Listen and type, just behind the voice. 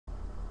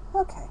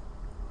Okay.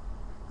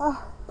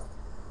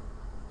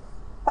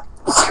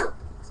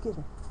 Excuse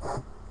me.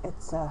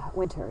 It's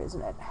winter,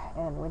 isn't it?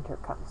 And winter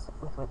comes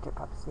with winter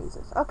comes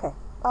sneezes. Okay.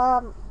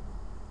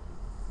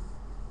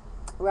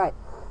 Right.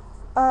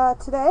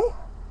 Today,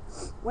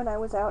 when I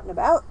was out and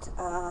about,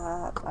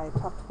 I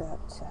talked about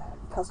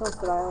puzzles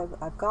that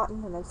I've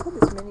gotten, and I've said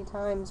this many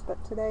times,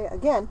 but today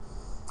again,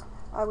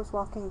 I was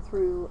walking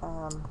through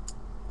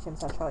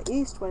Chaw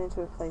East, went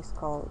into a place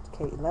called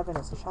K11.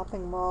 It's a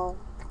shopping mall,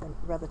 a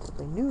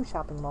relatively new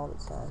shopping mall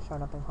that's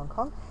shown up in Hong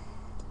Kong,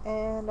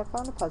 and I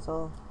found a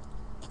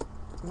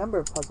number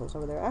of puzzles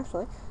over there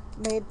actually,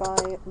 made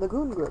by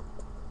Lagoon Group.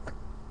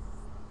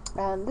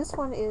 And this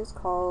one is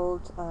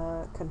called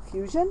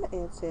Confusion.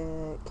 It's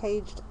a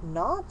caged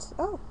knot.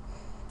 Oh,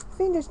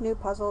 fiendish new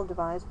puzzle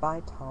devised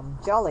by Tom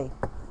Jolly.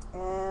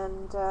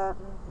 And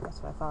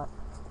that's what I thought.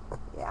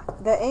 Yeah,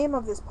 the aim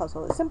of this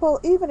puzzle is simple.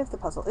 Even if the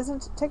puzzle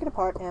isn't, take it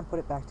apart and put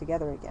it back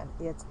together again.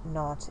 It's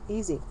not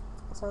easy.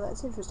 So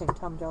that's interesting.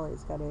 Tom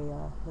Jolly's got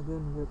a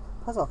Lagoon Group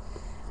puzzle.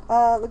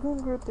 Lagoon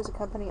Group is a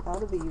company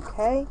out of the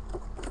UK.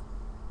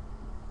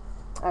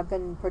 I've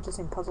been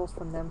purchasing puzzles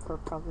from them for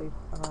probably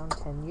around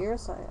 10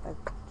 years. I've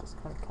just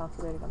kind of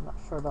calculated. I'm not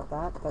sure about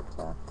that, but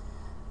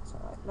so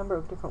a number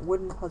of different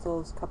wooden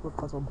puzzles, a couple of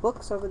puzzle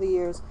books over the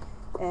years,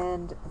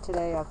 and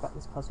today I've got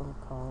this puzzle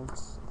called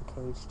The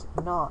Caged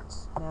Knot.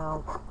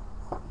 Now,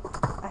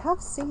 I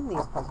have seen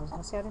these puzzles.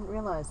 Now, see, I didn't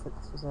realize that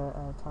this was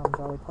a Tom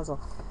Jolly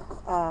puzzle.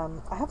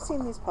 I have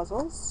seen these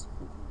puzzles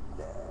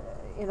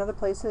in other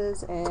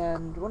places,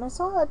 and when I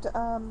saw it,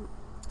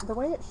 the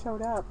way it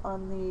showed up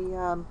on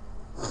the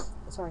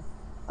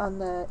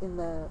in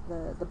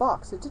the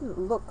box, it didn't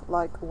look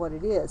like what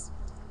it is.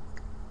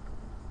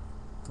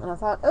 And I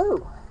thought,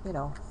 oh,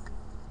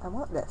 I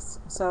want this.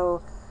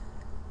 So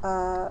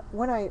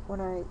when I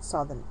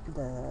saw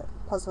the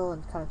puzzle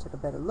and kind of took a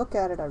better look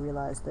at it, I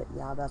realized that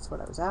that's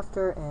what I was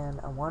after, and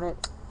I want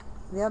it.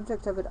 The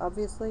object of it,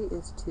 obviously,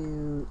 is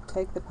to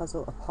take the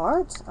puzzle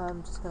apart.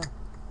 I'm just gonna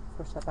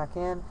push that back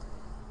in.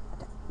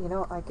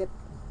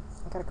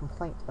 I got a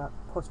complaint about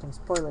posting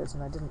spoilers,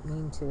 and I didn't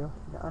mean to,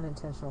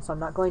 unintentional, so I'm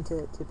not going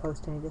to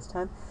post any this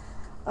time.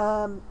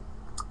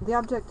 The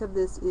object of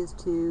this is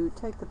to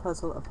take the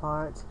puzzle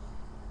apart.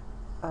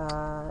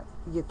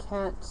 You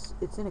can't,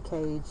 it's in a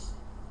cage,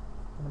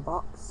 in a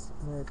box.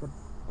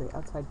 The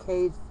outside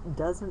cage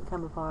doesn't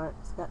come apart.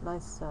 It's got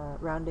nice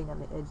rounding on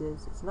the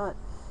edges. It's not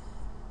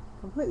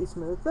completely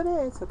smooth, but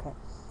it's okay.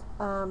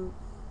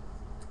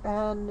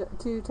 And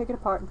to take it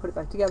apart and put it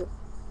back together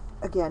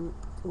again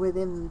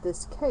within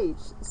this cage.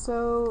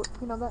 So,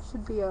 that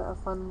should be a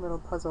fun little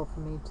puzzle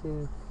for me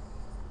to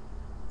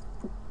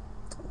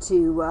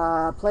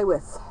play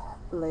with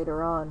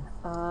later on.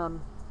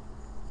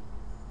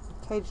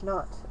 Cage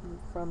Knot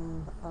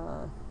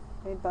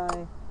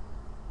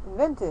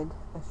invented,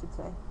 I should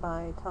say,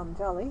 by Tom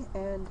Jolly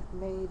and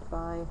made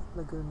by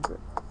Lagoon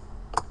Group.